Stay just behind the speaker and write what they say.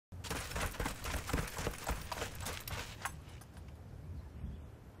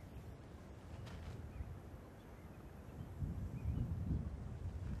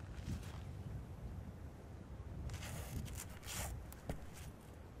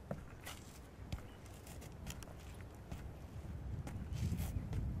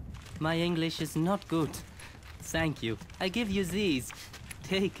My English is not good. Thank you. I give you these.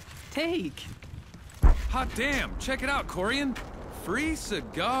 Take. Hot damn, check it out, Corian. Free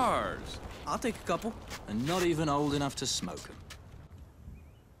cigars. I'll take a couple. And not even old enough to smoke 'em.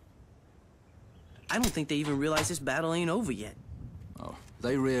 I don't think they even realize this battle ain't over yet. Oh,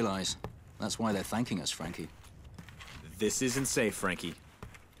 they realize. That's why they're thanking us, Frankie. This isn't safe, Frankie.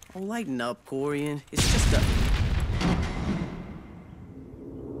 Oh, lighten up, Corian. It's just a...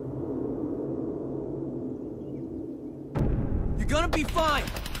 You're gonna be fine.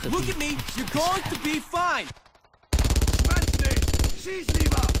 Look at me. You're going to be fine.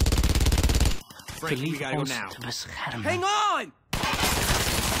 Frankie, we gotta go ons now. te beschermen. Hang on!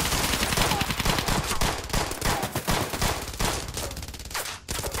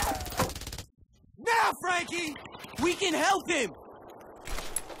 Now, Frankie! We can help him!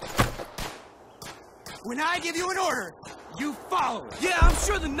 When I give you an order, you follow it. Yeah, I'm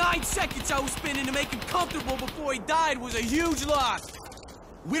sure the 9 seconds I was spending to make him comfortable before he died was a huge loss.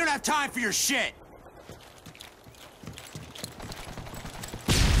 We don't have time for your shit.